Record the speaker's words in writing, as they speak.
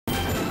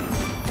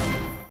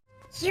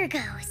Here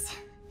goes.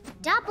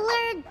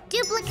 Doppler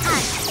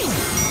duplication.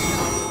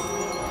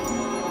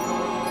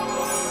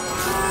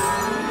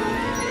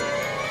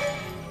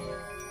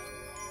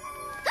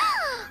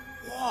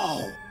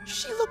 Whoa!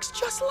 She looks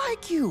just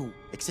like you,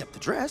 except the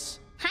dress.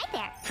 Hi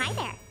there, hi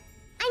there.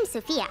 I'm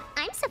Sophia,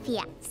 I'm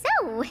Sophia.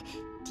 So,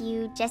 do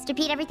you just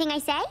repeat everything I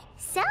say?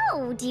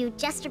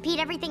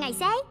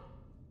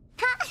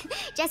 Ha!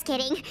 Just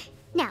kidding.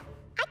 No,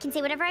 I can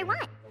say whatever I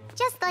want,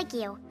 just like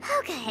you.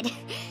 Oh, good.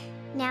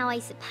 Now, I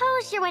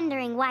suppose you're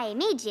wondering why I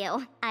made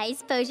you. I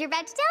suppose you're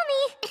about to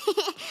tell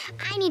me.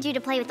 I need you to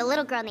play with a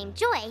little girl named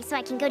Joy so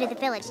I can go to the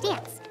village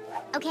dance.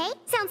 Okay?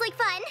 Sounds like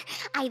fun.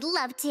 I'd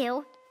love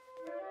to.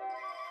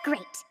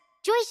 Great.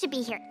 Joy should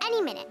be here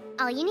any minute.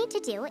 All you need to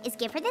do is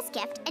give her this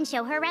gift and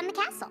show her around the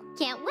castle.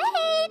 Can't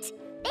wait!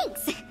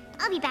 Thanks.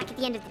 I'll be back at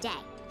the end of the day.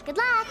 Good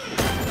luck.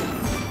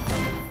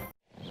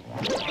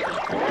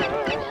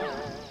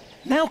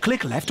 Now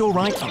click left or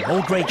right for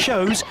more great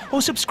shows,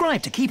 or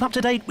subscribe to keep up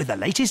to date with the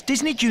latest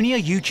Disney Junior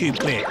YouTube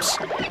clips.